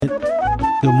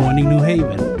Good morning, New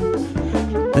Haven.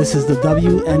 This is the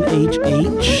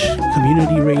WNHH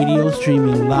Community Radio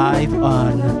streaming live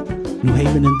on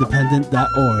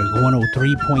NewHavenIndependent.org,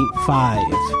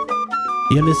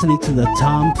 103.5. You're listening to the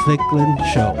Tom Ficklin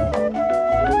Show.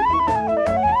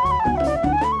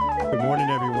 Good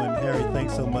morning, everyone. Harry,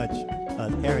 thanks so much.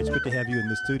 Harry, it's good to have you in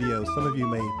the studio. Some of you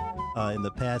may, in the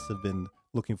past, have been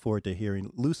looking forward to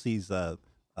hearing Lucy's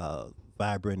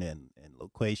vibrant and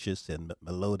loquacious and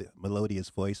melodious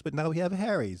voice, but now we have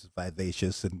Harry's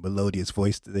vivacious and melodious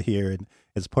voice to hear, and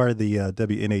as part of the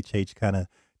WNHH kind of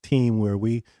team where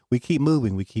we keep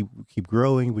moving, we keep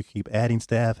growing, we keep adding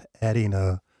staff, adding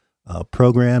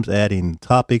programs, adding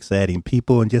topics, adding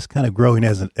people, and just kind of growing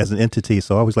as an entity.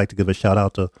 So I always like to give a shout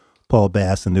out to Paul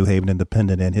Bass and New Haven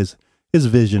Independent and his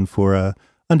vision for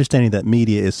understanding that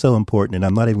media is so important. And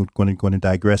I'm not even going to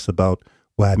digress about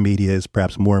why media is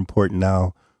perhaps more important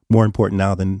now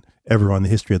than ever on the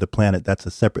history of the planet. That's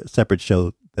a separate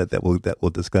show that we'll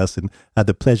discuss. And I had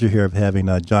the pleasure here of having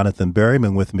Jonathan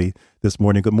Berryman with me this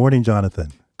morning. Good morning,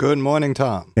 Jonathan. Good morning,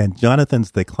 Tom. And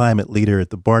Jonathan's the climate leader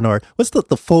at the Barnard. What's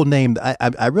the full name?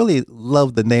 I really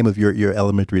love the name of your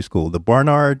elementary school, the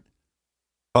Barnard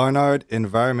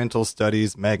Environmental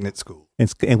Studies Magnet School.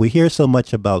 And we hear so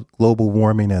much about global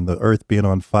warming and the earth being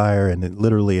on fire, and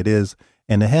it is.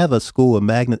 And to have a school,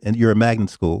 and you're a magnet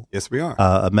school. Yes, we are.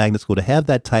 A magnet school. To have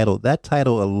that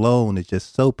title alone is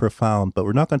just so profound. But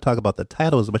we're not going to talk about the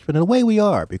title as much, but in a way we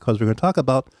are, because we're going to talk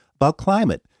about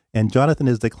climate. And Jonathan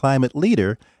is the climate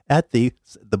leader at the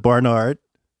Barnard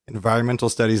Environmental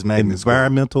Studies Magnet School.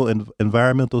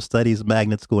 Environmental Studies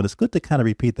Magnet School. And it's good to kind of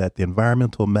repeat that, the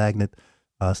Environmental Magnet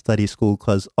Studies School,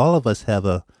 because all of us have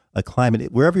a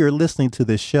climate. Wherever you're listening to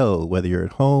this show, whether you're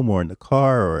at home or in the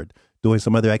car or doing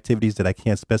some other activities that I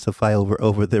can't specify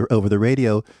over the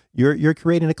radio, you're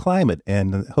creating a climate,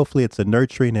 and hopefully it's a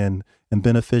nurturing and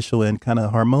beneficial and kind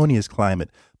of harmonious climate.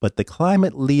 But the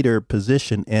climate leader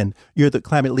position, and you're the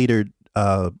climate leader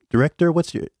director.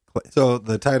 What's your? So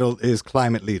the title is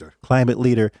Climate Leader. Climate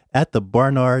leader at the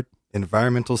Barnard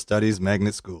Environmental Studies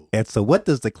Magnet School. And so, what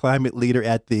does the climate leader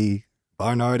at the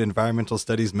Barnard Environmental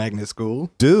Studies Magnet School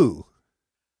do?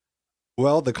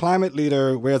 Well, the climate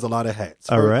leader wears a lot of hats.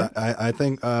 All right. I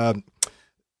think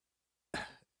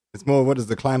it's more, what does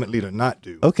the climate leader not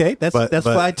do? Okay, that's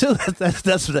fine too.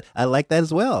 That's I like that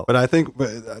as well. But I think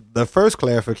the first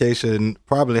clarification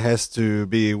probably has to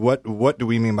be what do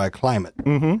we mean by climate?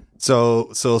 Mm-hmm.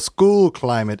 So school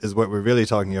climate is what we're really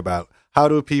talking about. How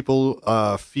do people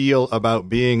feel about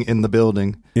being in the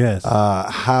building? Yes.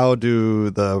 How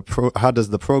does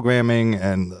the programming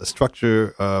and the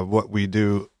structure of what we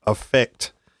do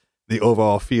affect the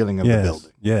overall feeling of the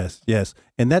building? Yes.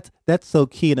 And that's so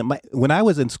key. And when I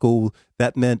was in school,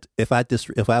 that meant if I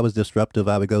was disruptive,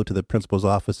 I would go to the principal's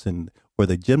office or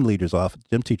the gym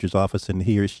teacher's office, and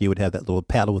he or she would have that little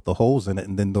paddle with the holes in it,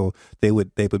 and then they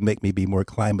would make me be more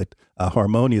climate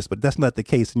harmonious. But that's not the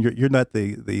case, and you're not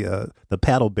the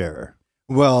paddle bearer.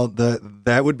 Well,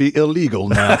 that would be illegal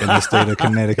now in the state of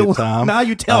Connecticut, Tom. Now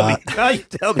you tell me.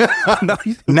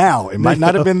 Now it might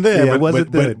not have been there, yeah,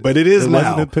 but it is now. It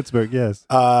wasn't in Pittsburgh, yes.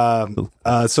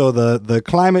 So the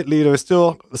climate leader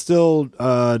still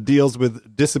deals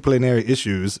with disciplinary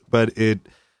issues, but it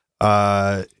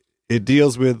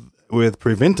deals with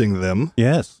preventing them.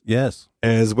 Yes.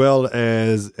 As well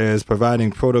as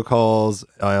providing protocols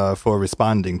for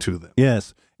responding to them.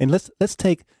 Yes, and let's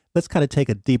kind of take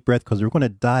a deep breath, because we're going to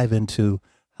dive into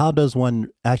how does one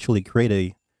actually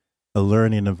create a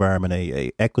learning environment, a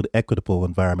equitable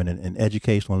environment, an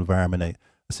educational environment,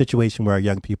 a situation where our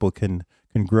young people can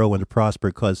grow and to prosper.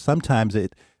 Because sometimes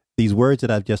these words that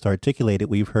I've just articulated,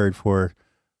 we've heard for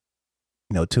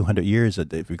 200 years.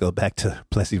 If we go back to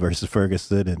Plessy versus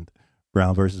Ferguson and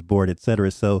Brown versus Board, et cetera.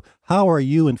 So how are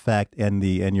you, in fact, and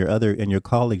your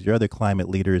colleagues, your other climate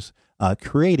leaders,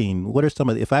 creating? What are some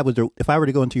of if I were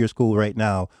to go into your school right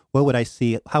now, what would I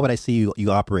see? How would I see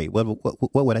you operate?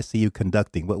 What would I see you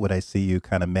conducting? What would I see you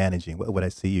kind of managing? What would I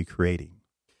see you creating?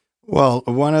 Well,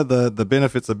 one of the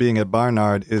benefits of being at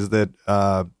Barnard is that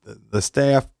the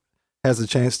staff has a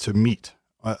chance to meet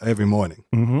every morning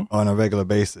on a regular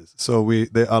basis. So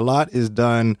a lot is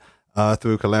done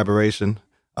through collaboration.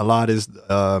 A lot is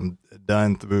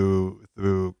done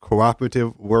through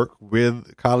cooperative work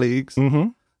with colleagues.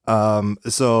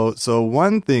 So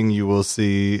one thing you will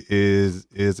see is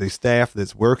a staff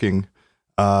that's working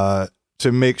to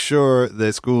make sure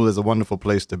that school is a wonderful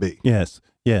place to be. Yes.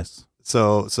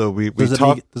 So we does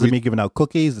talk. Does it mean giving out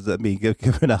cookies? Does it mean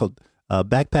giving out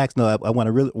backpacks? No, I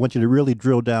want you to really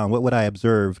drill down. What would I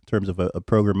observe in terms of a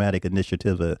programmatic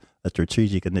initiative, a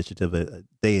strategic initiative, a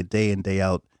day in, day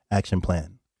out action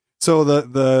plan? So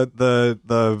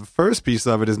the first piece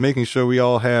of it is making sure we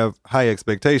all have high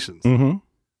expectations.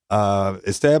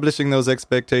 Establishing those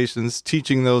expectations,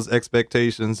 teaching those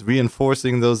expectations,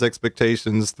 reinforcing those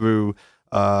expectations through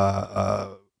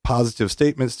positive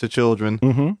statements to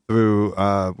children. Through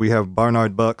we have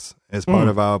Barnard Bucks as part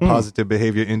of our positive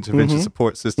behavior intervention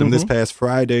support system. This past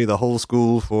Friday, the whole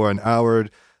school for an hour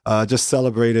just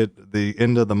celebrated the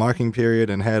end of the marking period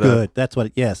and had That's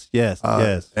what. Yes.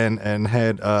 And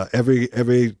had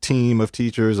every team of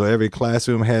teachers or every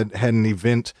classroom had an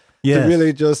event to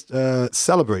really just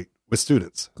celebrate with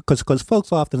students. Because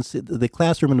folks often see the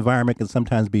classroom environment can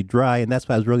sometimes be dry, and that's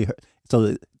why I was really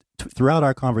so. Throughout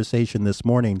our conversation this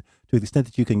morning, to the extent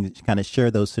that you can kind of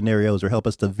share those scenarios or help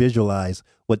us to visualize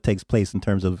what takes place in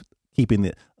terms of keeping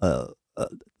the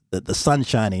sun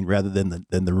shining rather than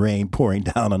the rain pouring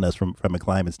down on us from a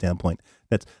climate standpoint.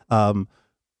 That's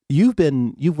you've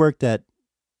been in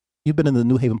the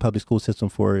New Haven public school system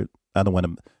for, I don't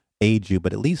want to age you,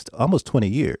 but at least almost 20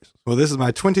 years. Well, this is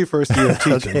my 21st year of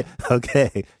teaching.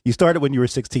 Okay. You started when you were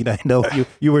 16. I know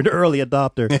you were an early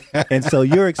adopter. And so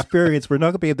your experience, we're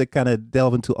not going to be able to kind of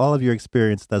delve into all of your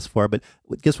experience thus far, but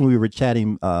just when we were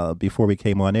chatting before we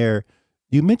came on air,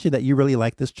 you mentioned that you really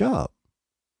like this job.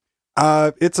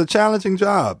 It's a challenging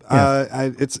job.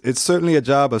 It's certainly a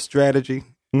job of strategy.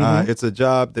 It's a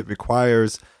job that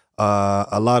requires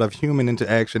a lot of human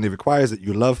interaction. It requires that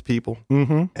you love people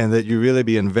and that you really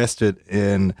be invested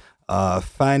in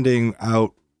finding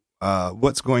out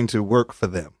what's going to work for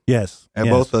them. Yes. And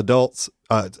both adults,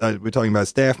 we're talking about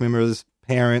staff members,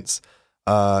 parents,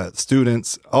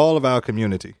 students, all of our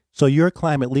community. So your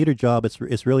climate leader job,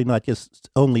 it's really not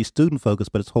just only student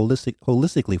focused, but it's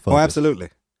holistically focused. Oh, absolutely.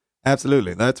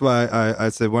 Absolutely. That's why I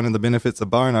said one of the benefits of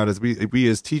Barnard is we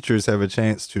as teachers have a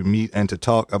chance to meet and to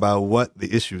talk about what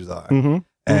the issues are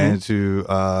and to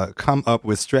come up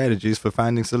with strategies for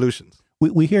finding solutions.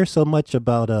 We hear so much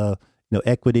about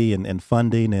equity and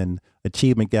funding and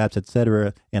achievement gaps, et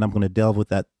cetera, and I'm going to delve with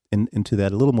that into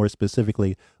that a little more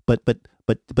specifically. But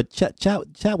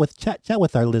chat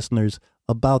with our listeners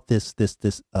about this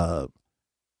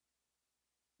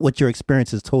what your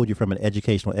experience has told you from an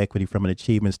educational equity, from an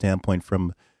achievement standpoint,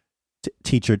 from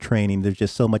teacher training. There's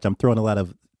just so much. I'm throwing a lot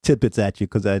of tidbits at you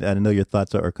because I know your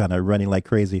thoughts are kind of running like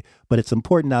crazy. But it's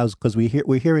important now because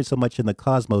we're hearing so much in the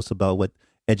cosmos about what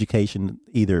education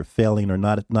either failing or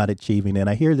not achieving. And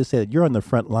I hear this that you're on the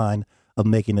front line of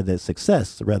making it a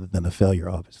success rather than a failure,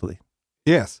 obviously.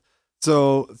 Yes.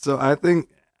 So I think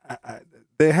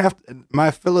they have my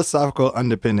philosophical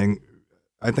underpinning,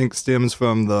 I think, stems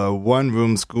from the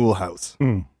one-room schoolhouse,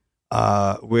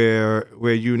 where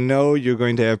you're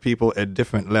going to have people at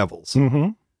different levels,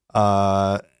 and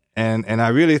I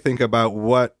really think about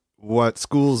what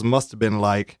schools must have been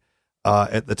like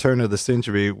at the turn of the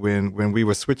century when we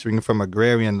were switching from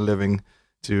agrarian living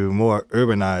to more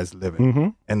urbanized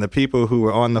living, and the people who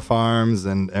were on the farms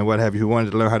and what have you who wanted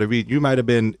to learn how to read, you might have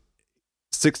been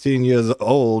 16 years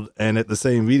old and at the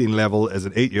same reading level as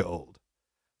an 8-year-old.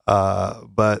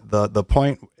 But the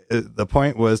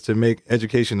point was to make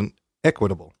education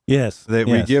equitable. Yes, that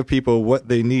we give people what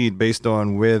they need based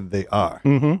on where they are.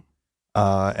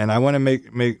 And I want to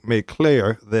make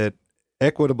clear that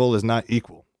equitable is not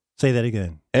equal. Say that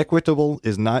again. Equitable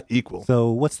is not equal. So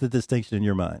what's the distinction in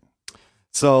your mind?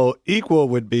 So equal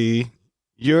would be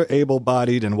you're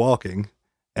able-bodied and walking,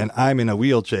 and I'm in a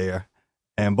wheelchair,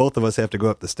 and both of us have to go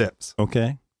up the steps.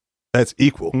 Okay. That's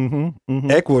equal.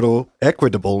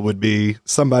 Equitable would be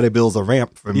somebody builds a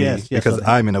ramp for me because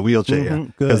I'm in a wheelchair.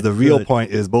 Because the real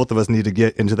point is both of us need to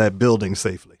get into that building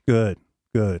safely. Good.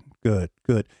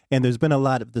 And there's been a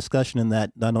lot of discussion in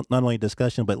that, not only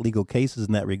discussion, but legal cases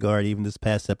in that regard. Even this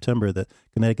past September, the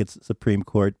Connecticut Supreme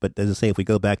Court. But as I say, if we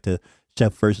go back to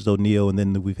Sheff versus O'Neill, and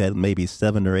then we've had maybe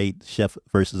 7 or 8 Sheff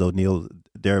versus O'Neill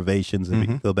derivations, and we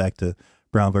can go back to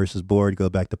Brown versus Board, go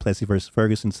back to Plessy versus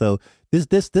Ferguson. So this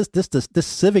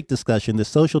civic discussion, this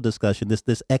social discussion,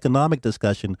 this economic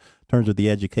discussion in terms of the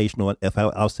educational,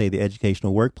 I'll say the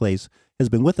educational workplace, has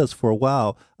been with us for a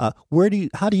while.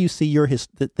 How do you see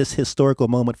this historical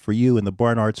moment for you in the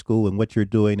Barnard School and what you're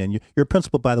doing? And your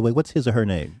principal, by the way, what's his or her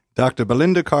name? Dr.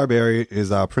 Belinda Carberry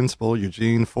is our principal.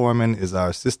 Eugene Foreman is our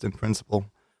assistant principal,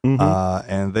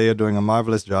 and they are doing a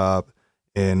marvelous job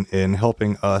in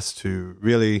helping us to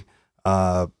really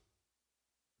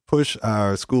push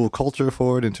our school culture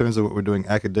forward in terms of what we're doing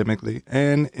academically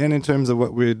and in terms of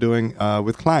what we're doing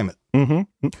with climate.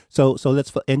 So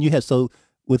let's, and you have, so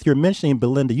with your mentioning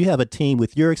Belinda, you have a team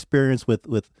with your experience,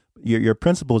 with your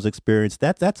principal's experience.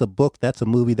 That's a book, that's a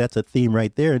movie, that's a theme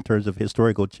right there in terms of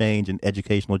historical change and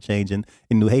educational change, and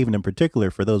in New Haven in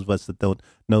particular. For those of us that don't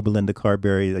know Belinda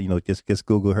Carberry, just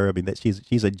Google her. I mean, that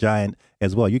she's a giant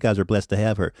as well. You guys are blessed to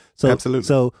have her. So absolutely.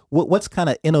 So what's kind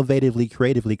of innovatively,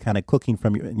 creatively kind of cooking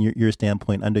from your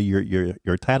standpoint under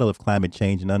your title of climate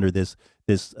change and under this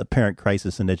apparent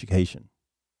crisis in education?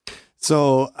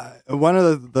 So one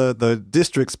of the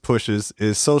district's pushes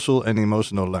is social and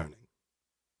emotional learning.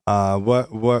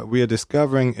 What we are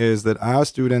discovering is that our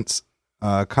students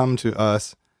come to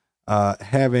us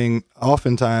having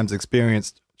oftentimes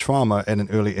experienced trauma at an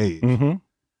early age. Mm-hmm.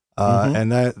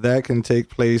 And that can take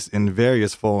place in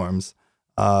various forms.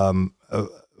 But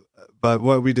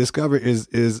what we discover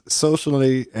is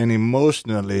socially and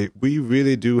emotionally, we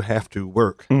really do have to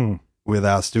work with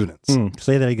our students.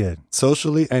 Say that again.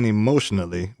 Socially and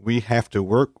emotionally, we have to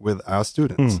work with our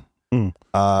students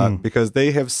because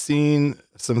they have seen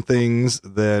some things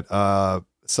that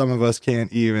some of us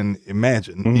can't even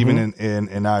imagine, even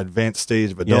in our advanced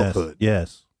stage of adulthood.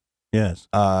 Yes.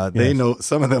 They know,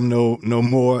 some of them know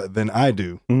more than I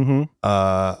do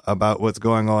about what's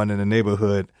going on in the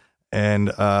neighborhood, and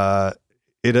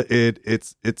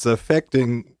it's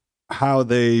affecting how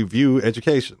they view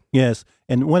education. Yes,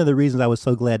 and one of the reasons I was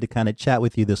so glad to kind of chat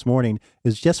with you this morning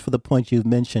is just for the point you've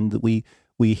mentioned that we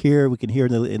can hear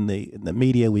in the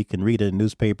media, we can read in a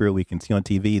newspaper, we can see on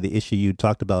TV the issue you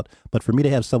talked about, but for me to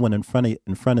have someone in front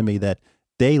of me that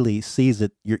daily sees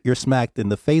it, you're smacked in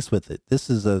the face with it. This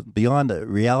is beyond a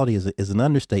reality is an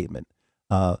understatement.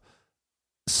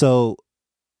 So,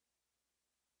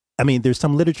 I mean, there's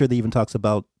some literature that even talks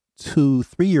about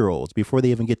 2-3-year-olds before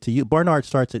they even get to you. Barnard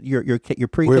starts at your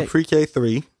pre-K. We're pre-K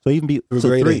 3 so even through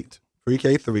grade 8.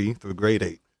 Pre-K 3 through grade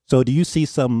 8. So do you see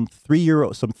some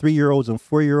 3-year-olds and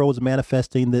 4-year-olds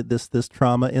manifesting this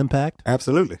trauma impact?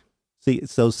 Absolutely. See,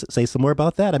 so say some more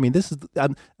about that. I mean,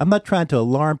 I'm not trying to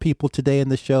alarm people today in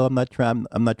the show. I'm not trying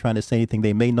to say anything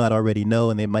they may not already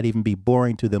know, and they might even be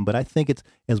boring to them. But I think it's,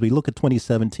 as we look at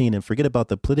 2017 and forget about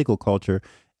the political culture,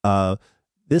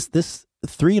 this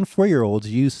 3 and 4-year-olds,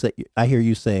 I hear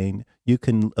you saying you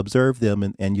can observe them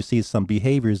and you see some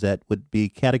behaviors that would be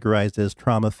categorized as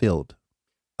trauma filled.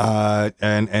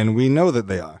 And we know that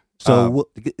they are. So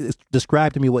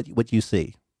describe to me what you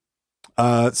see.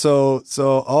 So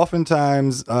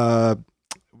oftentimes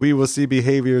we will see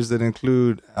behaviors that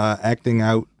include acting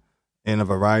out in a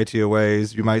variety of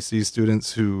ways. You might see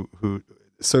students who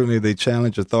certainly they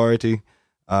challenge authority.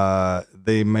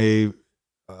 They may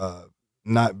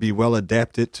not be well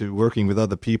adapted to working with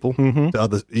other people, to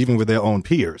others, even with their own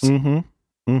peers.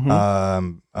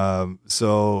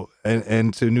 So,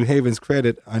 and to New Haven's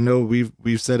credit, I know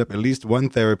we've set up at least one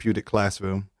therapeutic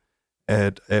classroom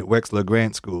at Wexler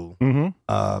Grant School.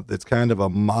 That's kind of a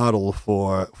model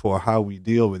for how we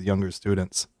deal with younger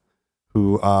students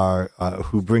who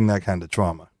bring that kind of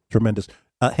trauma. Tremendous.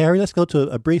 Harry, let's go to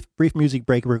a brief music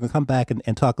break. We're going to come back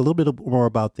and talk a little bit more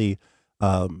about the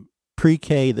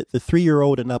pre-K, the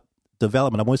 3-year-old and up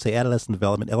development. I won't say adolescent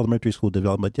development, elementary school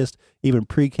development, just even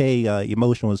pre-K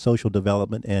emotional and social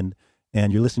development. And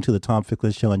you're listening to the Tom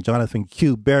Ficklin Show, and Jonathan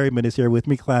Q Berryman is here with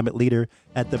me, climate leader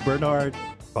at the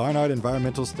Barnard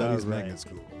Environmental Studies Magnet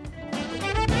School.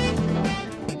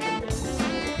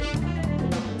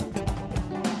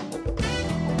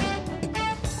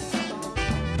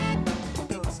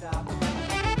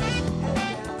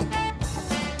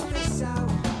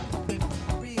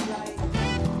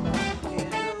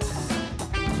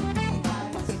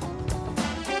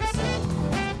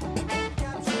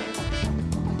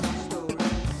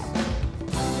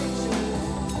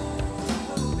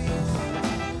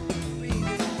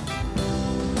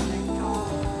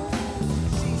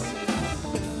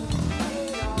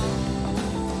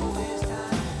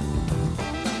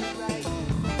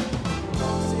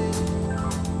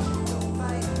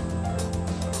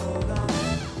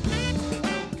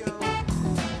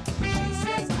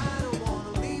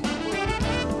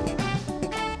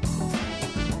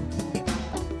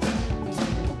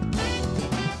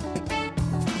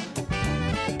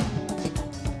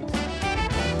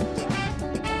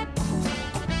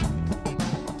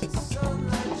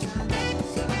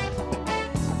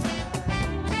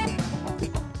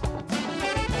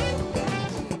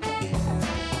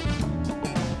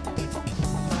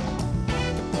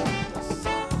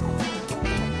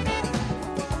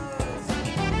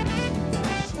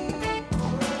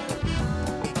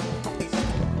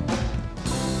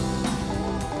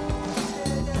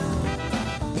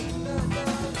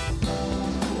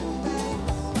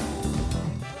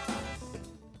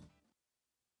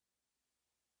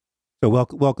 So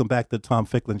welcome back to the Tom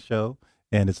Ficklin Show,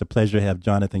 and it's a pleasure to have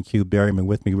Jonathan Q Berryman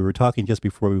with me. We were talking just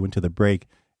before we went to the break,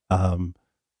 and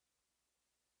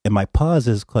my pause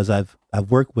is because I've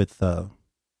worked with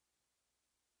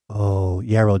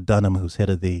Yarrow Dunham, who's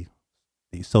head of the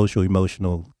social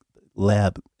emotional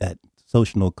lab at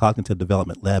social cognitive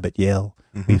development lab at Yale.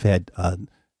 Mm-hmm. We've had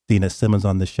Dina Simmons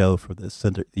on the show for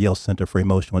the Yale Center for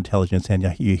Emotional Intelligence,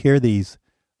 and you hear these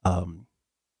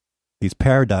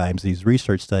paradigms, these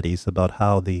research studies about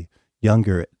how the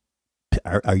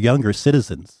our younger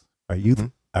citizens, our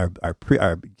youth, mm-hmm.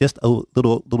 are just a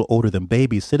little older than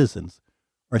baby citizens,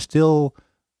 are still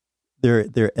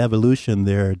their evolution,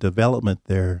 their development,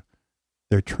 their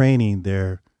training,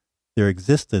 their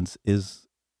existence is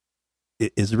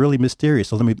really mysterious.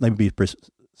 So let me be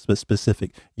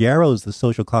specific. Yarrow's the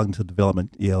social cognitive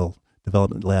development Yale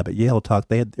development lab at Yale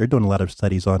they're doing a lot of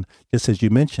studies on, just as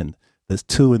you mentioned, this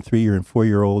 2 and 3 and 4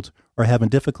 year olds are having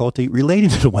difficulty relating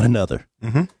to one another.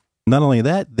 Mm-hmm. Not only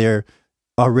that, they're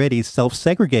already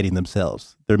self-segregating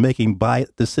themselves. They're making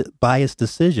biased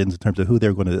decisions in terms of who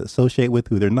they're going to associate with,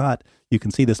 who they're not. You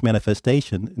can see this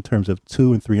manifestation in terms of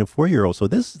 2 and 3 and 4 year olds. So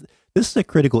this is a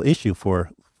critical issue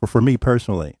for me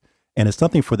personally. And it's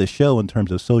something for the show in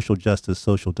terms of social justice,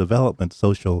 social development,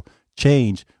 social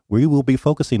change, we will be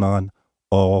focusing on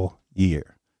all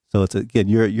year. So it's again,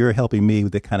 you're helping me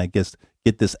to kind of get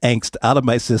this angst out of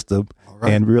my system,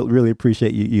 right. And really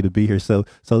appreciate you to be here. So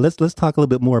let's talk a little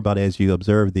bit more about, as you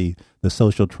observe the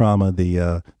social trauma,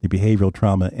 the behavioral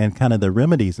trauma, and kind of the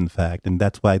remedies, in fact. And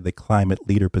that's why the climate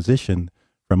leader position,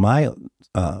 from my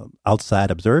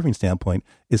outside observing standpoint,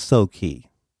 is so key.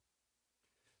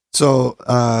 So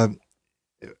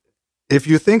if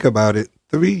you think about it,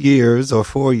 3 years or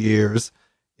 4 years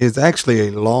is actually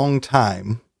a long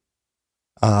time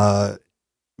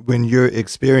when you're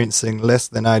experiencing less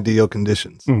than ideal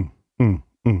conditions.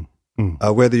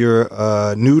 Whether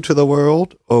you're new to the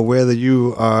world or whether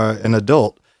you are an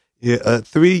adult,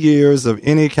 3 years of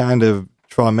any kind of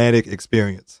traumatic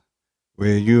experience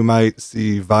where you might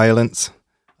see violence,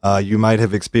 you might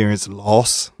have experienced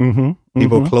loss,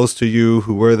 people close to you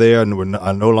who were there and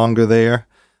are no longer there,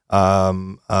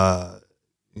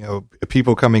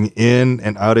 people coming in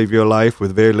and out of your life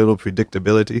with very little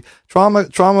predictability.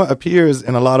 Trauma appears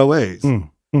in a lot of ways.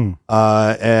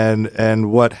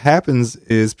 And what happens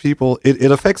is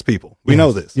it affects people. We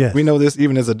know this. Yes. We know this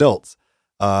even as adults,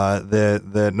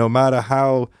 that no matter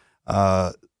how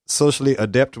socially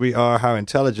adept we are, how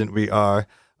intelligent we are,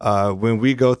 when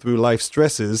we go through life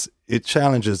stresses, it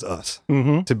challenges us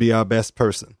to be our best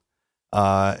person.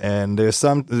 And there's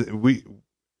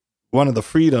one of the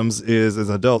freedoms is, as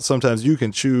an adult, sometimes you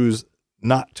can choose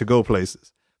not to go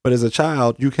places. But as a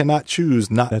child, you cannot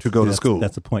choose not to go to school.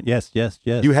 That's the point. Yes.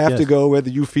 You have to go whether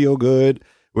you feel good,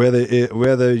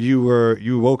 whether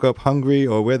you woke up hungry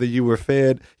or whether you were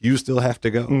fed, you still have to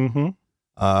go.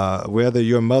 Whether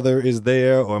your mother is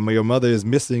there or your mother is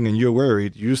missing and you're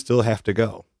worried, you still have to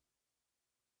go.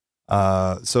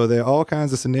 So there are all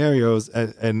kinds of scenarios,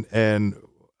 and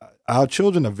our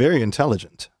children are very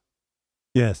intelligent.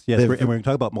 Yes, and we're going to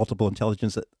talk about multiple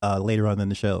intelligence later on in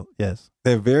the show. Yes,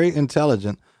 they're very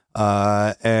intelligent,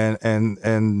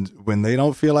 and when they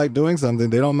don't feel like doing something,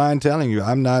 they don't mind telling you.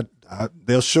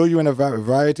 They'll show you in a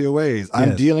variety of ways. Yes.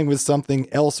 I'm dealing with something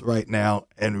else right now,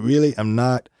 and really, I'm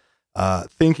not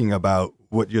thinking about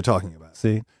what you're talking about.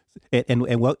 See,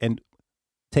 and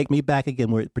take me back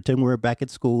again. Pretend we're back at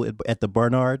school at the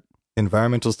Barnard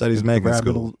Environmental Studies Magnet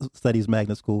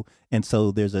School, and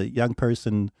so there's a young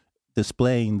person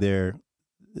displaying the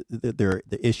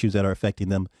issues that are affecting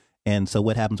them. And so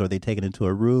what happens? Are they taken into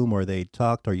a room, or are they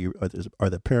talked, are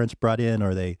the parents brought in,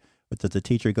 or does the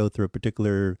teacher go through a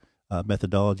particular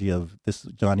methodology of this,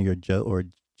 Johnny or Joe,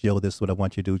 this is what I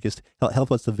want you to do? Just help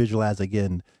us to visualize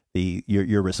again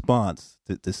your response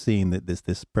to seeing that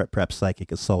this perhaps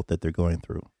psychic assault that they're going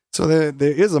through. So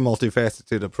there is a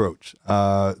multifaceted approach.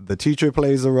 The teacher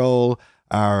plays a role.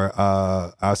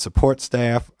 Our support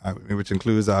staff, which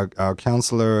includes our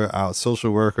counselor, our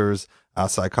social workers, our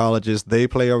psychologists, they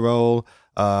play a role.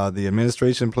 The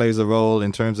administration plays a role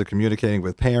in terms of communicating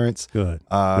with parents. Good.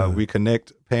 We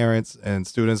connect parents and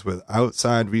students with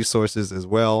outside resources as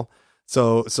well.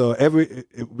 So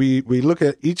we look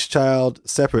at each child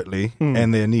separately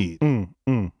and their need.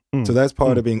 So that's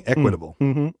part of being equitable.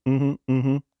 That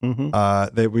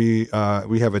we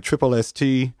have a triple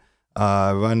ST.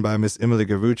 Run by Miss Emily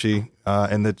Garucci,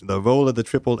 and the role of the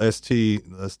triple ST,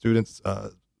 the students,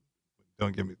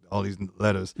 don't give me all these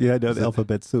letters. Yeah, I know, the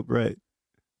alphabet soup, right.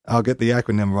 I'll get the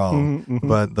acronym wrong,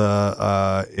 but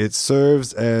it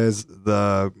serves as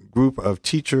the group of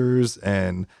teachers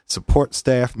and support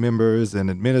staff members and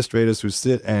administrators who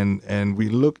sit and we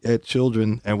look at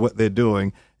children and what they're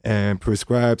doing and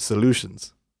prescribe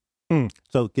solutions.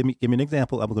 So give me an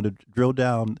example. I'm going to drill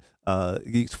down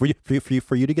for you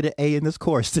to get an A in this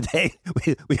course today.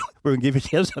 We're going to give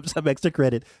you some extra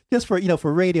credit just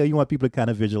for radio. You want people to kind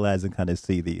of visualize and kind of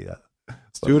see the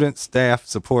student staff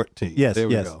support team. Yes, there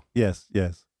we go. Yes.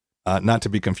 Not to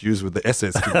be confused with the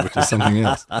SST, which is something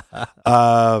else.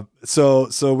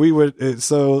 So we would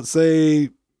say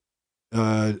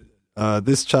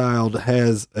this child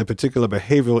has a particular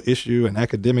behavioral issue, an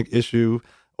academic issue,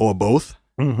 or both.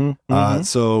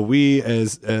 So we,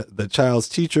 as the child's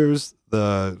teachers,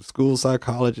 the school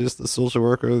psychologist, the social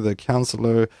worker, the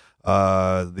counselor,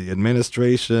 the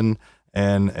administration,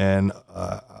 and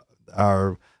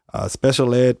our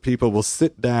special ed people will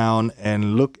sit down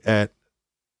and look at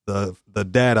the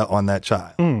data on that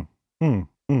child.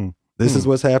 This is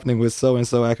what's happening with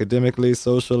so-and-so academically,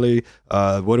 socially.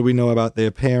 What do we know about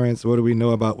their parents? What do we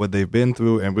know about what they've been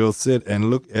through? And we'll sit and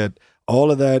look at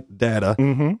all of that data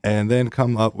and then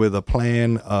come up with a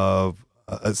plan of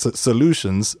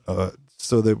solutions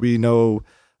so that we know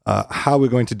how we're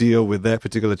going to deal with that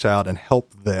particular child and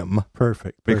help them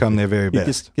become their very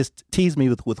best. Just tease me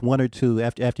with one or two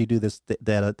after you do this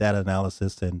data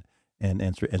analysis and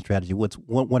strategy. What's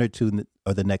one or two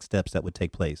are the next steps that would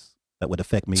take place that would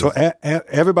affect me? So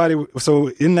everybody. So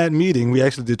in that meeting, we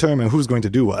actually determine who's going to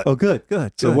do what. Oh, good.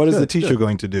 So what is the teacher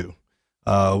going to do?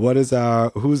 What is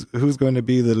who's going to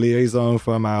be the liaison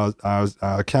from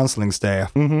our counseling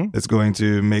staff that's going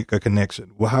to make a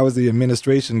connection? Well, how is the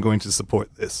administration going to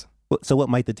support this? So what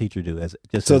might the teacher do?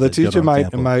 The teacher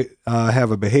might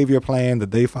have a behavior plan that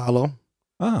they follow.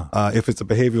 If it's a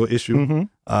behavioral issue,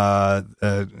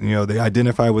 they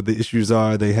identify what the issues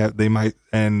are. They might,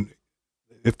 and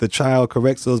if the child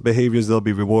corrects those behaviors, they'll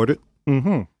be rewarded.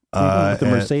 With the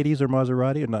Mercedes or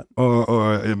Maserati or not?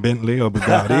 Or a Bentley or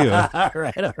Bugatti or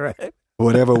all right.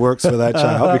 Whatever works for that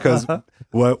child, because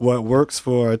what works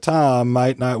for Tom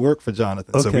might not work for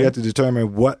Jonathan. Okay. So we have to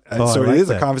determine what. So it is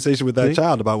a conversation with that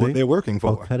child about what they're working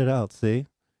for. Oh, cut it out. See,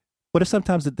 what are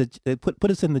sometimes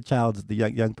put us in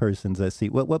the young person's see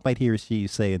what might he or she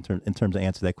say in terms of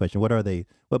answer that question?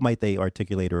 What might they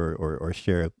articulate or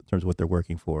share in terms of what they're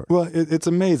working for? Well, it's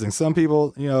amazing. Some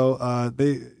people,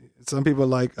 Some people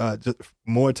like just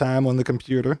more time on the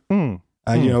computer.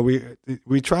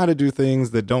 We try to do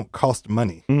things that don't cost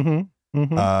money.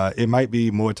 It might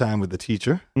be more time with the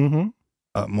teacher,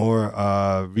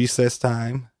 more recess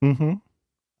time.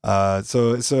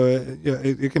 So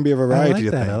it can be a variety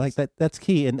of things. I like that. That's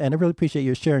key, and I really appreciate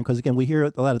your sharing, because again, we hear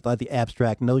a lot of the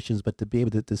abstract notions, but to be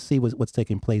able to see what's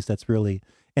taking place, that's really.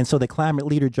 And so the climate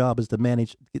leader job is to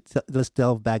manage. Let's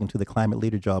delve back into the climate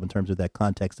leader job in terms of that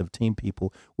context of team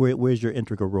people. Where's your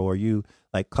integral role? Are you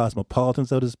like cosmopolitan,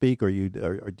 so to speak, or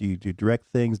do you direct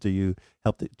things? Do you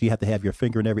help? Do you have to have your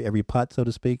finger in every pot, so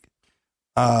to speak?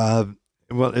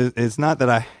 Well, it's not that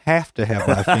I have to have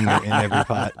my finger in every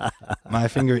pot. My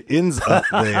finger ends up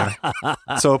there.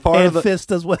 So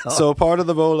fist as well. So part of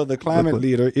the role of the climate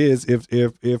leader is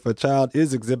if a child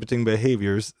is exhibiting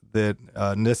behaviors that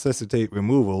necessitate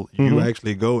removal, you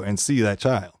actually go and see that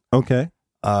child. Okay.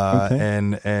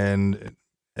 And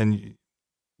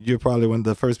you're probably one of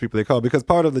the first people they call, because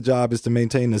part of the job is to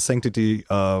maintain the sanctity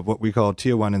of what we call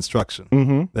Tier 1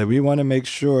 instruction. That we want to make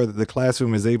sure that the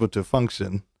classroom is able to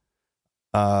function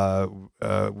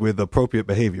with appropriate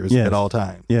behaviors at all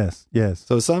times. Yes.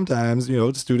 So sometimes,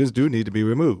 students do need to be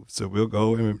removed. So we'll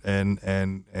go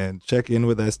and check in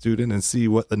with that student and see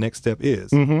what the next step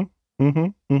is.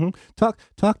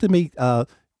 Talk to me,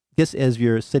 just as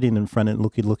you're sitting in front and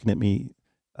looking at me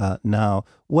now.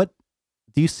 What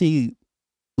do you see?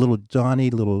 Little Johnny,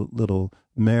 little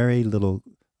Mary, little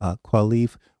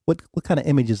Qualif. What kind of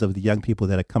images of the young people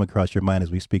that have come across your mind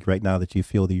as we speak right now that you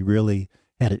feel that you really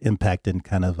had an impact in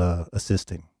kind of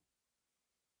assisting?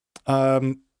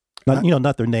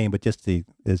 Not their name, but just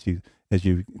as you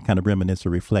kind of reminisce or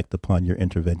reflect upon your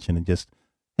intervention, and just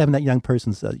having that young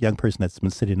person that's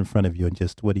been sitting in front of you, and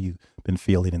just what have you been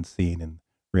feeling and seeing and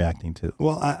reacting to?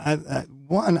 Well,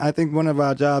 I think one of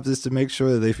our jobs is to make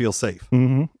sure that they feel safe.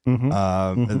 That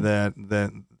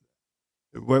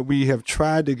what we have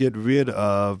tried to get rid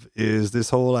of is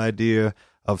this whole idea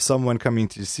of someone coming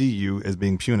to see you as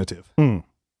being punitive. And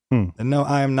no,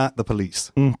 I am not the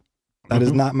police. That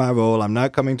is not my role. I'm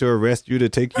not coming to arrest you, to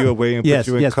take you away and put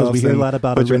you in cuffs. Yes, because we hear a lot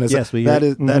about it.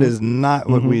 That is not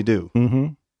what we do.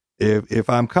 If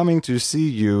I'm coming to see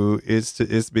you,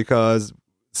 it's because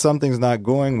something's not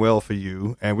going well for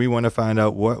you, and we want to find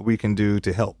out what we can do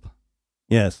to help.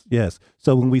 Yes, yes.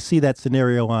 So when we see that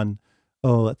scenario on,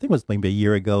 I think it was maybe a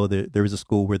year ago, there was a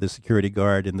school where the security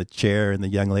guard and the chair and the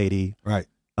young lady, Right.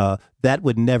 That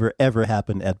would never, ever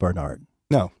happen at Barnard.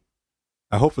 No.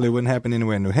 Hopefully it wouldn't happen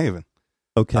anywhere in New Haven.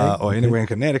 Okay. Or anywhere in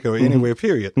Connecticut or anywhere,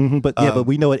 period. Mm-hmm. But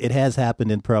we know it has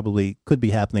happened and probably could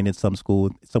be happening in some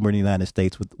school somewhere in the United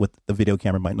States with the video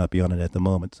camera might not be on it at the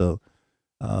moment. So,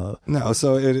 no,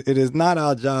 so it is not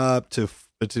our job to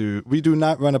we do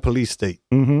not run a police state.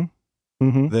 Mm-hmm.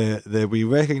 Mm-hmm. That we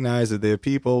recognize that there are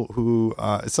people who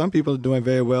some people are doing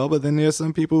very well, but then there's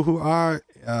some people who are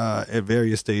at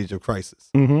various stages of crisis.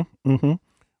 Mm-hmm. Mm-hmm.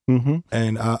 Mm-hmm.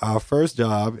 And our first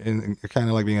job, in kind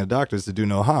of like being a doctor, is to do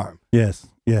no harm. Yes,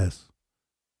 yes.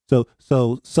 So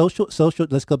social.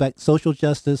 Let's go back. Social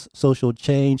justice, social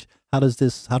change. How do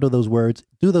those words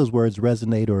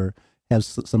resonate or have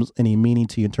any meaning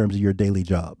to you in terms of your daily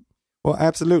job? Well,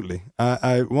 absolutely.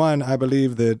 I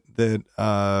believe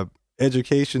that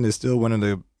education is still one of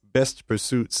the best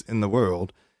pursuits in the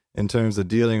world in terms of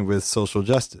dealing with social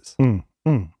justice and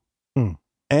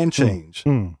change.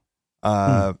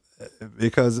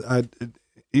 Because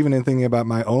even in thinking about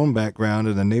my own background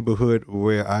in the neighborhood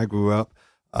where I grew up,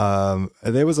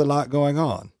 there was a lot going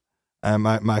on. And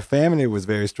my family was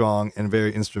very strong and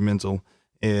very instrumental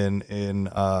in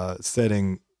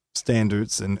setting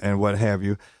standards and what have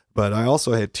you. But I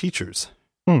also had teachers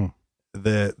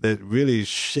that really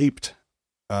shaped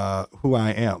who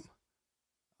I am,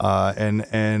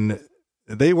 and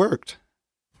they worked.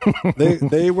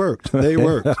 They worked,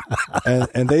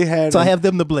 and they had. So I have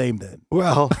them to blame then.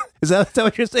 Well, is that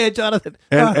what you're saying, Jonathan?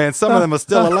 And some of them are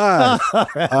still alive.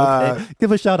 Right, okay.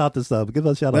 Give a shout out to some. Give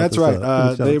a shout out. That's to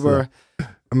right. Some. They were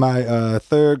my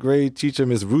third grade teacher,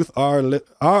 Miss Ruth R. Little.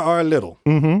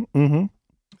 Mm-hmm.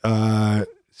 Mm-hmm.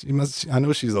 She must. I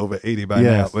know she's over 80 by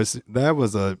now, but that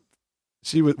was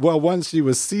she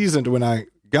was seasoned when I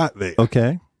got there.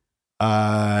 Okay.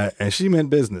 And she meant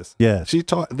business. Yeah. She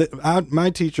taught. My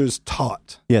teachers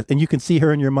taught. Yes, and you can see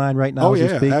her in your mind right now. Oh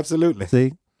yeah, absolutely.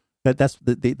 See, that's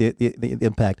the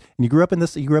impact. And you grew up in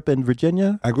this. You grew up in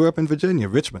Virginia. I grew up in Virginia,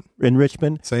 Richmond. In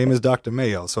Richmond, same as Dr.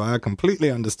 Mayo. So I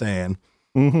completely understand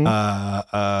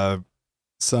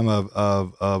some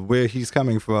of where he's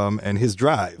coming from and his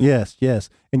drive. Yes, yes.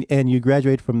 And you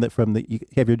graduated from the you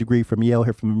have your degree from Yale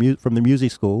here from the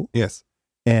music school. Yes.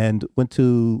 And went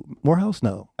to Morehouse.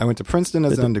 No, I went to Princeton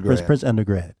as undergrad. Princeton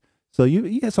undergrad. So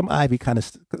you had some Ivy kind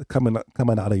of coming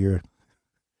out of your.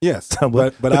 Yes,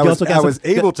 but I was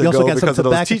able to go because of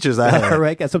those teachers I had.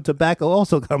 Right, got some tobacco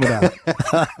also coming out.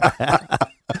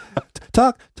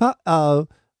 Talk.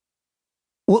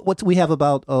 What we have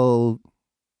about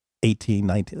 18,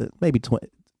 19, maybe 20,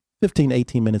 15,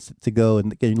 18 minutes to go,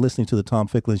 and you're listening to the Tom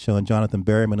Ficklin Show, and Jonathan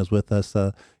Berryman is with us,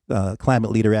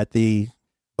 climate leader at the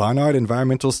Barnard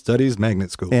Environmental Studies Magnet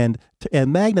School. And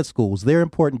magnet schools, they're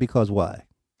important because why?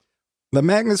 The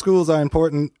magnet schools are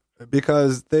important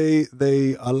because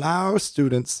they allow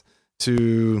students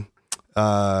to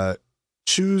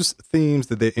choose themes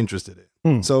that they're interested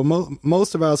in. So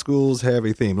most of our schools have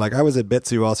a theme. Like I was at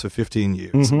Betsy Ross for 15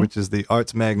 years, which is the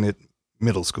Arts Magnet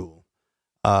Middle School.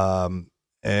 And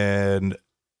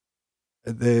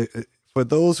for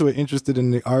those who are interested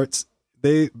in the arts,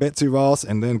 Betsy Ross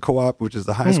and then Co-op, which is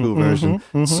the high school version,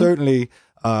 certainly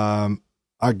are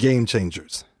game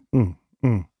changers.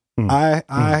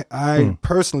 I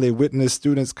personally witnessed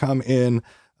students come in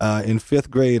fifth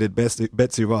grade at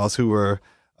Betsy Ross who were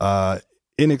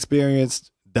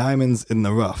inexperienced diamonds in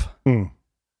the rough.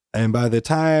 And by the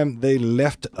time they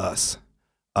left us,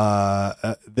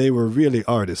 they were really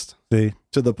artists. See?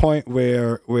 To the point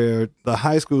where the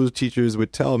high school teachers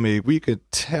would tell me we could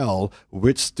tell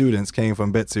which students came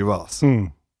from Betsy Ross.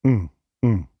 So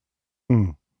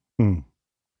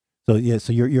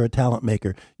you're a talent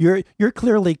maker. You're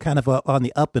clearly kind of on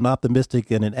the up and optimistic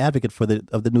and an advocate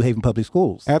of the New Haven Public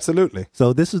Schools. Absolutely.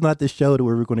 So this is not the show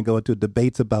where we're going to go into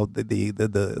debates about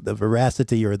the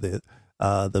veracity or the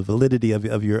validity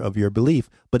of your belief.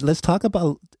 But let's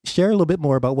share a little bit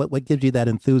more about what gives you that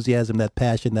enthusiasm, that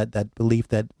passion, that belief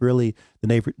that really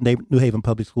the New Haven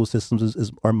Public School systems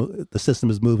the system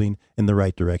is moving in the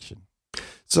right direction.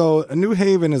 So New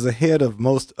Haven is ahead of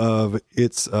most of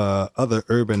its other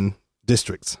urban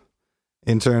districts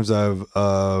in terms of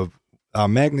our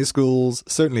magnet schools,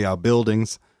 certainly our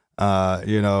buildings.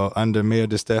 Under Mayor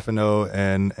DeStefano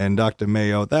and Dr.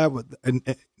 Mayo,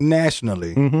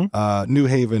 nationally, New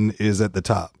Haven is at the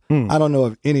top. I don't know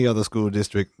of any other school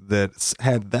district that's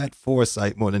had that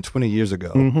foresight more than 20 years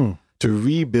ago to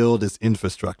rebuild its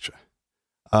infrastructure.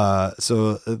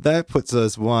 So that puts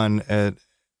us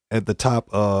at the top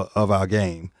of our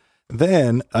game.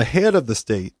 Then, ahead of the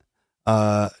state,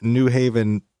 New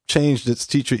Haven changed its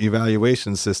teacher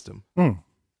evaluation system.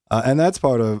 And that's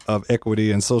part of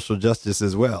equity and social justice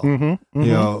as well. You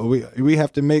know, we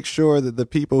have to make sure that the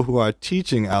people who are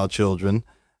teaching our children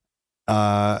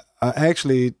are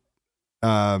actually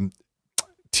actually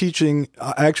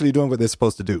doing what they're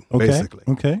supposed to do, basically.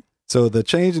 Okay. So the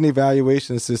change in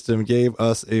evaluation system gave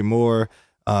us a more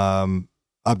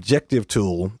objective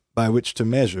tool by which to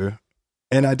measure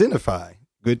and identify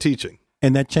good teaching.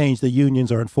 And that change the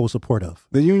unions are in full support of.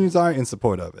 The unions are in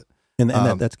support of it. And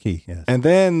that's key, yes. And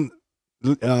then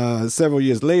several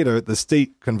years later, the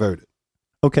state converted.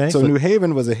 Okay. So New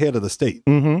Haven was ahead of the state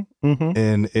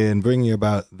in bringing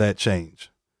about that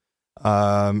change.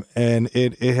 And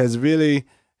it has really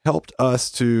helped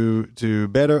us to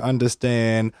better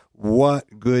understand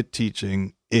what good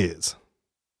teaching is.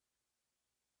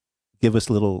 Give us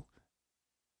a little,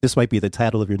 this might be the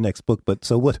title of your next book, but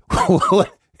so what,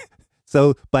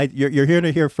 so you're here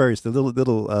to hear first, a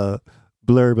little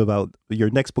blurb about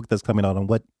your next book that's coming out on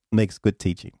what makes good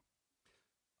teaching.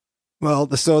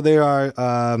 Well, so there are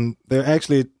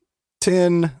actually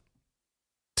 10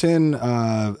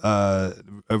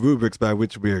 rubrics by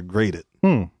which we are graded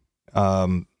in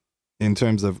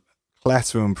terms of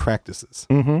classroom practices.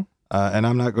 And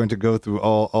I'm not going to go through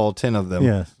all 10 of them.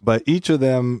 Yes. But each of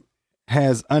them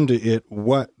has under it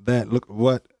what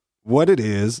it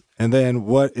is, and then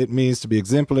what it means to be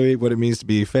exemplary, what it means to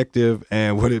be effective,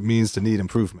 and what it means to need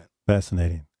improvement.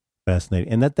 Fascinating.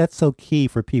 And that's so key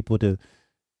for people to,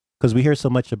 because we hear so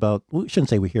much about, we shouldn't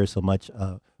say we hear so much,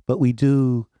 but we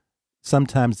do,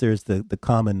 sometimes there's the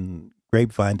common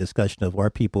grapevine discussion of are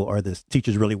the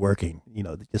teachers really working? You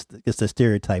know, just the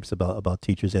stereotypes about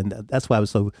teachers. And that's why I was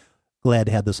so glad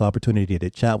to have this opportunity to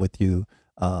chat with you,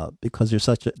 because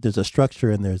there's a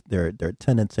structure, and there are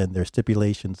tenets, and there's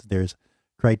stipulations, there's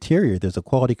criteria, there's a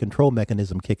quality control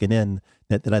mechanism kicking in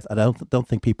that I don't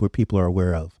think people are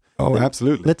aware of. Oh,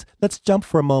 absolutely. Let's jump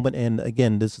for a moment. And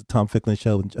again, this is Tom Ficklin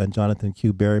Show, and Jonathan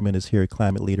Q Berryman is here,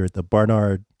 climate leader at the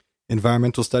Barnard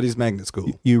Environmental Studies Magnet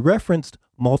School. You referenced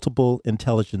multiple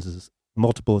intelligences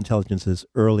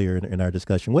earlier in our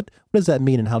discussion. What does that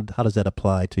mean, and how does that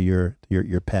apply to your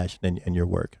passion and your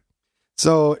work?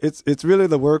 So it's really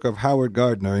the work of Howard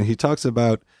Gardner, and he talks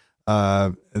about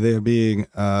there being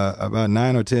about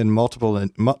 9 or 10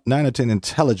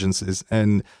 intelligences,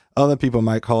 and other people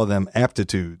might call them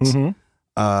aptitudes.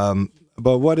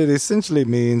 But what it essentially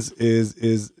means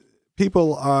is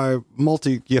people are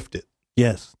multi-gifted.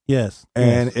 Yes.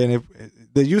 And if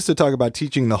they used to talk about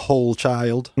teaching the whole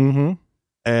child,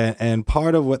 and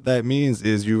part of what that means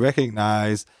is you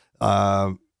recognize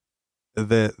that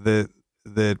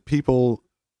people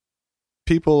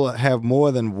have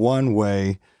more than one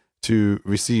way to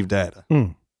receive data.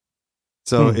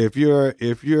 So if you're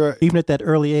even at that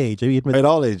early age, at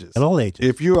all ages,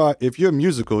 if you're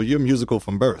musical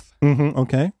from birth.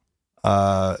 Okay.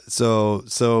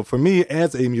 So for me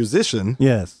as a musician,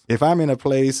 yes, if I'm in a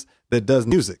place that does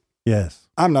music, yes,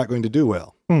 I'm not going to do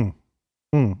well.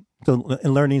 So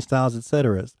in learning styles,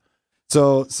 etc.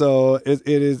 So it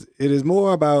is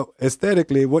more about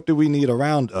aesthetically, what do we need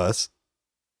around us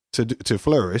to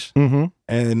flourish,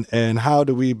 and how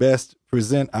do we best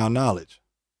present our knowledge?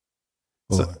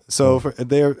 I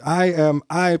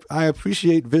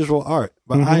appreciate visual art,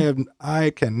 but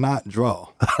I cannot draw.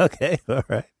 Okay, all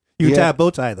right. You tie a bow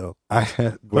tie though.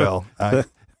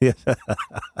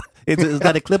 It's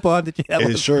got a clip on that you have.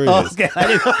 It sure is. Okay, I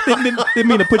didn't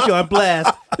mean to put you on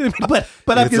blast, but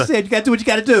I'm just saying you got to do what you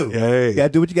got to do. Yeah, you got to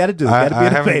do what you got to do. You got to be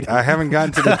innovative. I haven't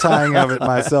gotten to the tying of it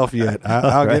myself yet.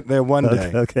 I'll get there one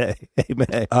day. Okay,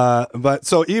 amen. But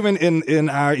so even in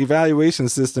our evaluation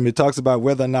system, it talks about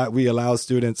whether or not we allow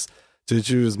students to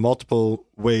choose multiple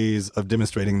ways of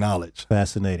demonstrating knowledge.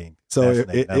 Fascinating. So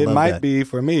it might be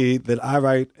for me that I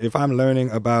write, if I'm learning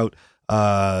about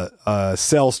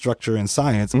cell structure in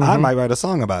science, I might write a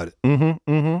song about it.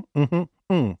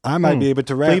 I might be able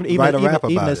to write a rap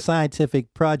about it. Even a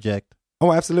scientific project.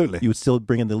 Oh, absolutely. You would still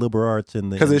bring in the liberal arts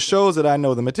because it shows that I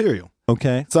know the material.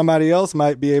 Okay. Somebody else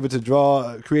might be able to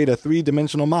create a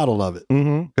 3-dimensional model of it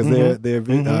because they're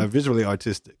visually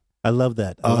artistic. I love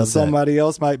that. Somebody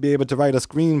else might be able to write a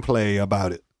screenplay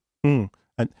about it. And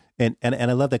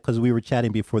I love that because we were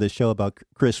chatting before the show about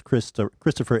Christopher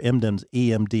Emdin's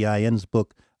EMDIN's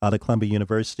book out of Columbia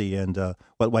University, and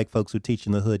what white folks who teach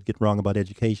in the hood get wrong about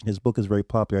education. His book is very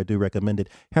popular. I do recommend it.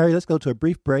 Harry, let's go to a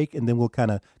brief break, and then we'll kind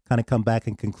of come back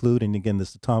and conclude. And again, this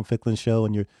is the Tom Ficklin Show,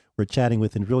 and we're chatting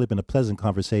with, and really been a pleasant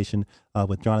conversation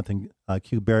with Jonathan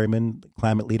Q Berryman,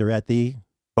 climate leader at the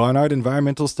Barnard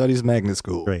Environmental Studies Magnet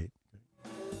School. Great.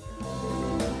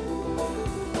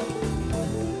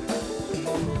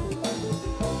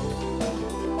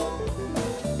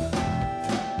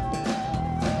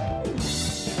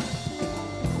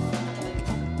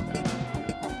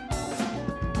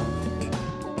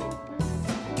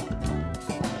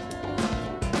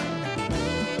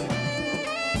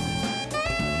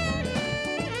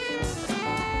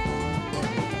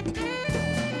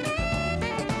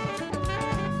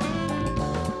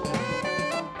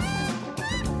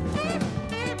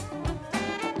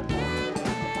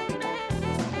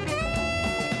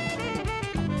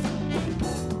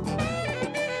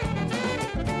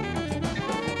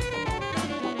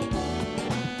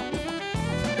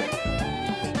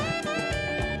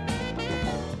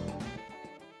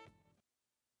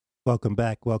 Welcome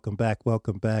back.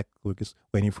 We're just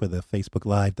waiting for the Facebook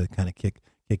Live to kind of kick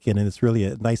in, and it's really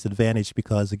a nice advantage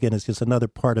because, again, it's just another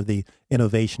part of the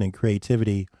innovation and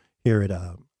creativity here at.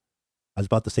 I was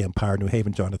about to say Empire, New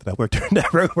Haven, Jonathan. I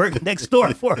worked next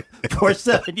door for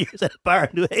 7 years at Empire,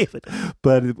 New Haven.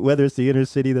 But whether it's the inner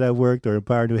city that I worked or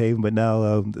Empire, New Haven, but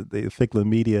now the Ficklin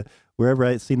Media, wherever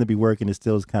I seem to be working, it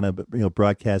still is kind of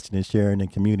broadcasting and sharing and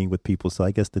communing with people. So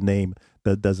I guess the name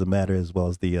doesn't matter as well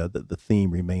as the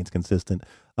theme remains consistent.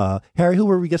 Harry, who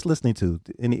were we just listening to?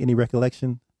 Any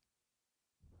recollection?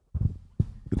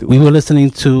 We were listening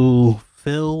to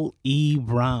Phil E.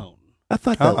 Brown. I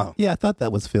thought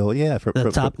that was Phil. Yeah,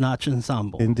 the Top Notch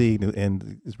Ensemble. Indeed,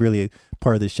 and it's really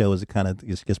part of the show is it kind of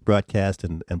gets broadcast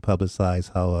and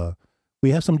publicized how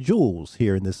we have some jewels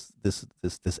here in this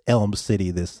Elm City,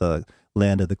 this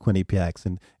land of the Quinnipiacs.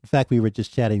 And in fact, we were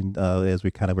just chatting as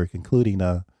we kind of were concluding,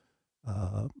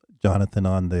 Jonathan,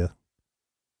 on the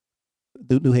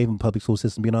New Haven public school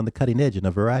system being on the cutting edge in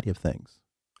a variety of things.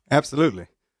 Absolutely,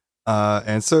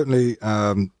 and certainly.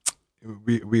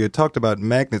 We had talked about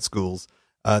magnet schools.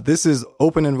 This is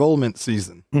open enrollment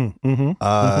season.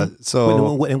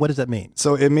 So, and what does that mean?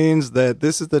 So it means that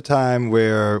this is the time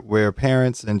where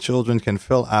parents and children can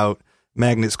fill out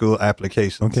magnet school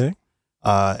applications. Okay.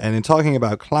 And in talking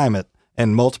about climate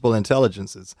and multiple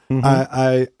intelligences,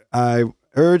 I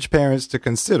urge parents to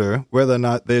consider whether or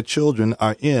not their children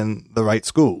are in the right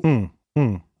school.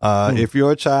 If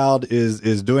your child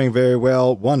is doing very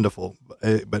well, wonderful.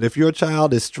 But if your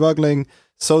child is struggling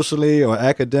socially or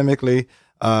academically,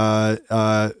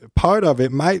 part of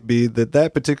it might be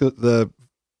that particular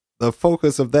the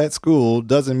focus of that school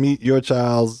doesn't meet your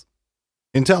child's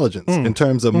intelligence in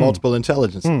terms of multiple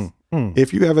intelligences.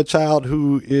 If you have a child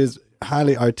who is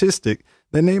highly artistic,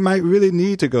 then they might really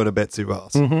need to go to Betsy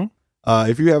Ross.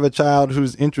 If you have a child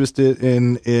who's interested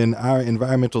in our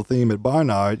environmental theme at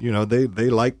Barnard, they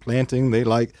like planting, they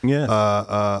like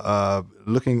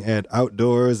looking at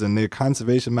outdoors, and they're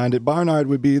conservation minded. Barnard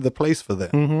would be the place for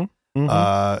them.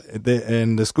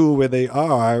 And the school where they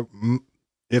are,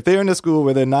 if they're in a school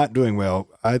where they're not doing well,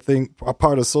 I think a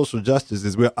part of social justice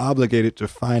is we're obligated to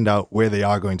find out where they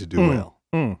are going to do well.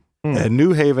 And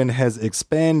New Haven has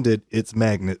expanded its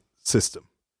magnet system.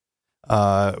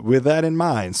 With that in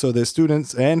mind, so that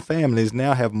students and families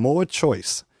now have more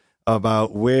choice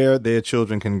about where their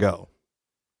children can go.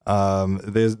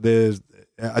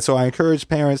 So I encourage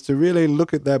parents to really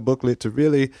look at that booklet, to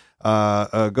really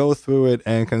go through it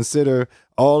and consider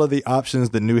all of the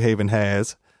options that New Haven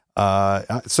has.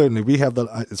 Certainly, we have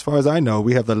as far as I know,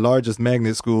 we have the largest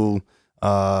magnet school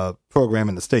program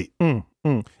in the state. And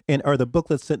are the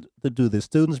booklets sent do the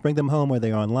students bring them home? Or are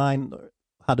they online?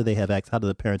 How do they have access? How do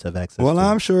the parents have access? Well, to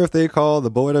I'm sure if they call the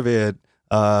Board of Ed,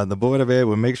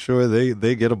 will make sure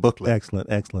they get a booklet.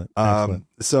 Excellent.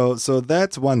 So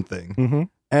that's one thing.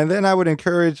 And then I would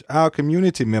encourage our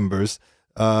community members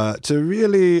to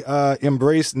really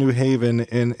embrace New Haven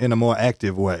in a more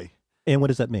active way. And what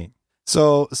does that mean?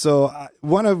 So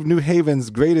one of New Haven's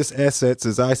greatest assets,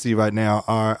 as I see right now,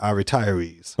 are our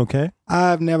retirees. Okay.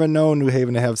 I've never known New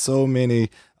Haven to have so many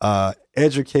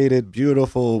educated,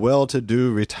 beautiful,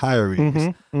 well-to-do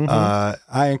retirees.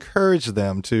 I encourage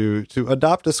them to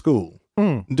adopt a school,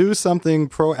 do something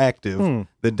proactive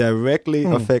that directly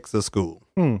affects the school.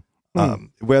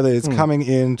 Whether it's coming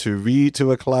in to read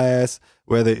to a class,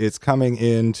 whether it's coming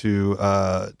in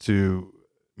to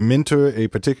mentor a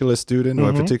particular student or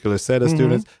a particular set of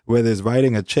students, whether it's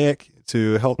writing a check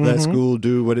to help that school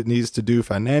do what it needs to do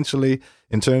financially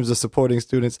in terms of supporting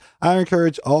students. I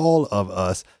encourage all of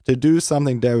us to do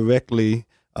something directly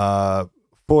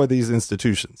for these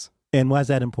institutions. And why is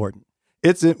that important?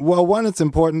 It's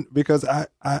important because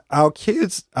our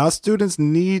students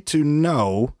need to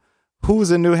know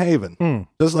who's in New Haven.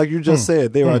 Just like you just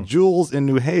said, there are jewels in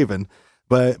New Haven,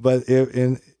 but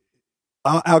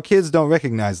our kids don't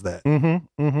recognize that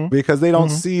because they don't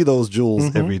see those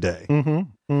jewels every day.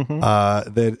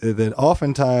 That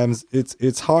oftentimes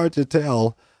it's hard to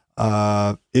tell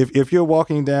if you're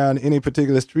walking down any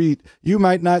particular street, you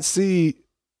might not see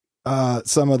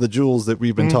some of the jewels that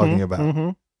we've been talking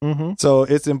about. So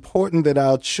it's important that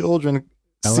our children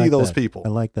see those people. I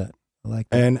like that.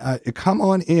 And come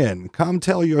on in. Come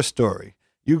tell your story.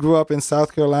 You grew up in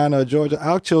South Carolina or Georgia.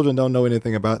 Our children don't know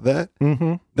anything about that.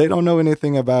 They don't know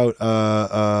anything about,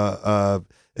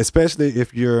 especially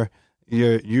if you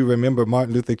remember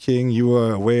Martin Luther King. You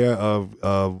were aware of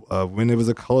when there was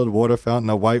a colored water fountain,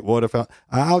 a white water fountain.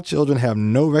 Our children have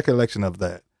no recollection of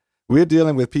that. We're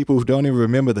dealing with people who don't even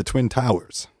remember the Twin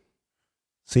Towers.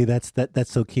 See, that's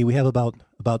so key. We have about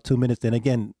 2 minutes. And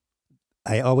again,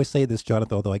 I always say this,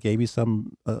 Jonathan, although I gave you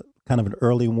some kind of an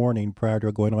early warning prior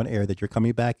to going on air that you're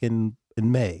coming back in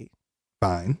May.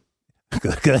 Fine.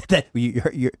 Good.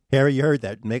 Harry, you heard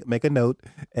that. Make a note,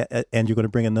 and you're going to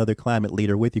bring another climate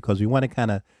leader with you because we want to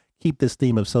kind of keep this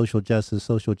theme of social justice,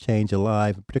 social change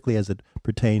alive, particularly as it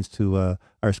pertains to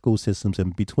our school systems.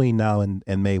 And between now and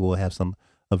May, we'll have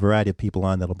a variety of people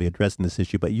on that'll be addressing this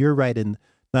issue. But you're right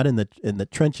not in the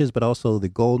trenches, but also the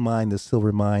gold mine, the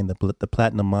silver mine, the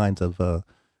platinum mines of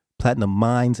platinum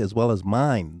mines as well as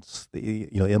mines,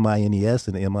 MINES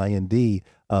and MIND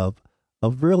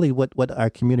of really what our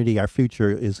community, our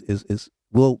future is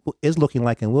looking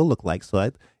like and will look like. So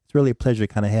it's really a pleasure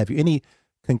to kind of have you. Any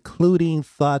concluding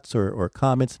thoughts or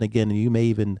comments? And again, you may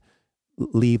even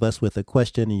leave us with a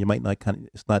question, and you might not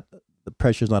the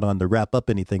pressure's not on to wrap up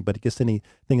anything, but just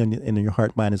anything in your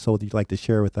heart, mind, and soul that you'd like to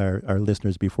share with our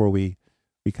listeners before we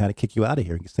kind of kick you out of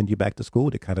here and send you back to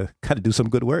school to kind of do some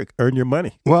good work, earn your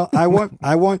money. Well, I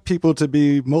want people to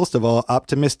be, most of all,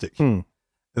 optimistic.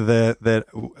 That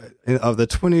of the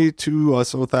 22 or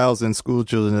so thousand school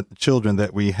children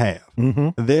that we have,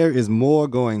 there is more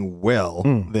going well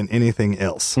than anything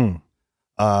else.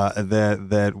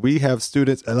 That we have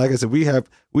students, like I said,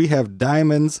 we have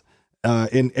diamonds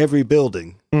in every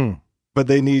building, but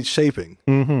they need shaping.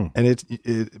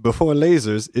 And before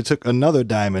lasers, it took another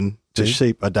diamond to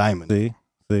shape a diamond. See?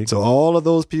 So all of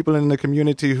those people in the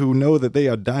community who know that they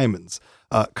are diamonds,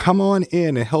 come on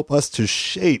in and help us to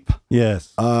shape,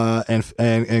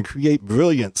 and create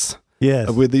brilliance,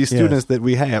 with these students that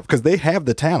we have, because they have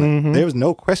the talent. There's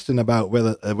no question about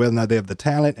whether or not they have the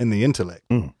talent and the intellect.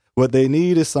 What they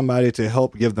need is somebody to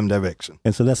help give them direction.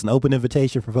 And so that's an open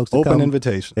invitation for folks to come. Open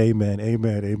invitation.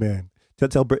 Amen.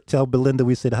 Tell Belinda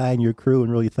we said hi and your crew,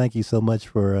 and really thank you so much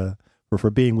for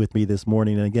being with me this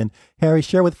morning. And again, Harry,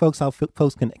 share with folks how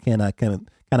folks can kind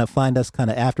of find us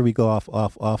kind of after we go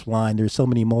offline. There's so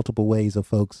many multiple ways of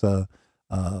folks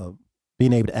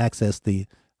being able to access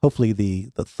hopefully the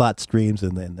thought streams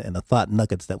and the thought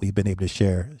nuggets that we've been able to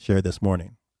share this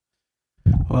morning.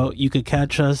 Well, you could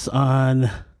catch us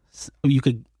you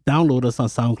could download us on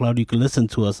SoundCloud. You can listen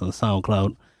to us on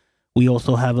SoundCloud. We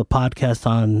also have a podcast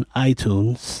on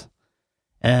iTunes.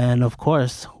 And of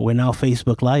course, we're now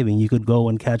Facebook Live, and you could go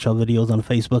and catch our videos on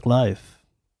Facebook Live.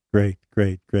 Great.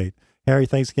 Harry,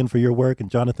 thanks again for your work.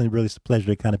 And Jonathan, really it's a pleasure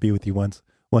to kind of be with you once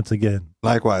again.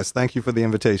 Likewise. Thank you for the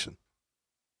invitation.